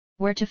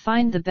Where to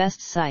find the best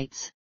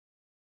sites.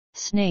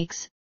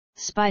 Snakes,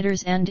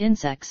 spiders and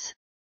insects.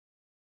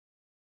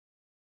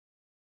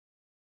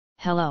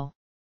 Hello.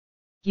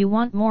 You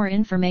want more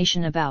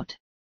information about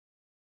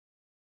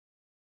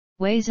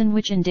ways in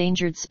which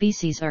endangered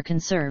species are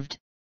conserved?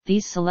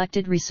 These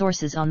selected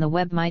resources on the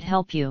web might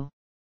help you.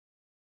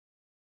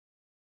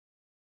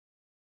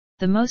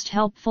 The most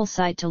helpful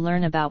site to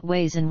learn about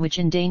ways in which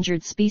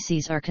endangered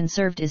species are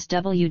conserved is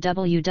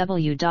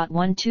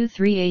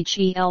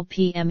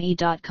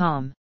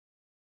www.123helpme.com.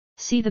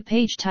 See the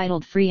page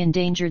titled Free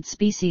Endangered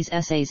Species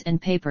Essays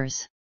and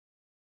Papers.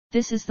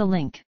 This is the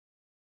link.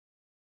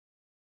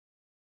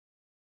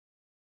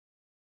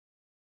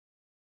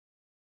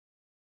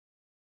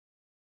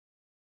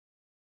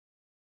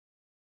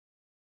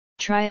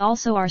 Try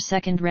also our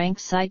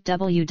second-ranked site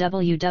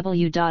www.fws.gov,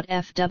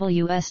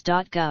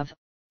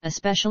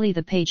 especially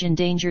the page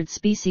Endangered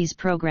Species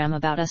Program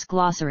About Us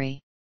Glossary.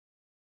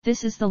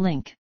 This is the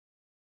link.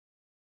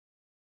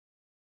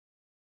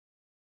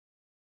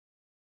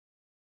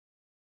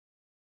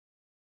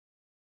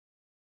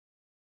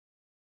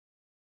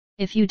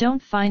 If you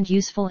don't find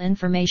useful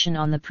information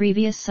on the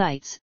previous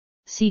sites,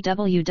 see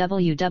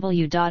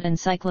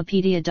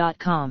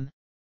www.encyclopedia.com.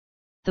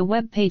 The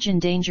web page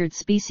Endangered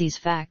Species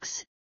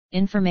Facts,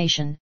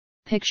 Information,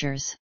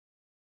 Pictures.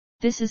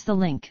 This is the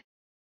link.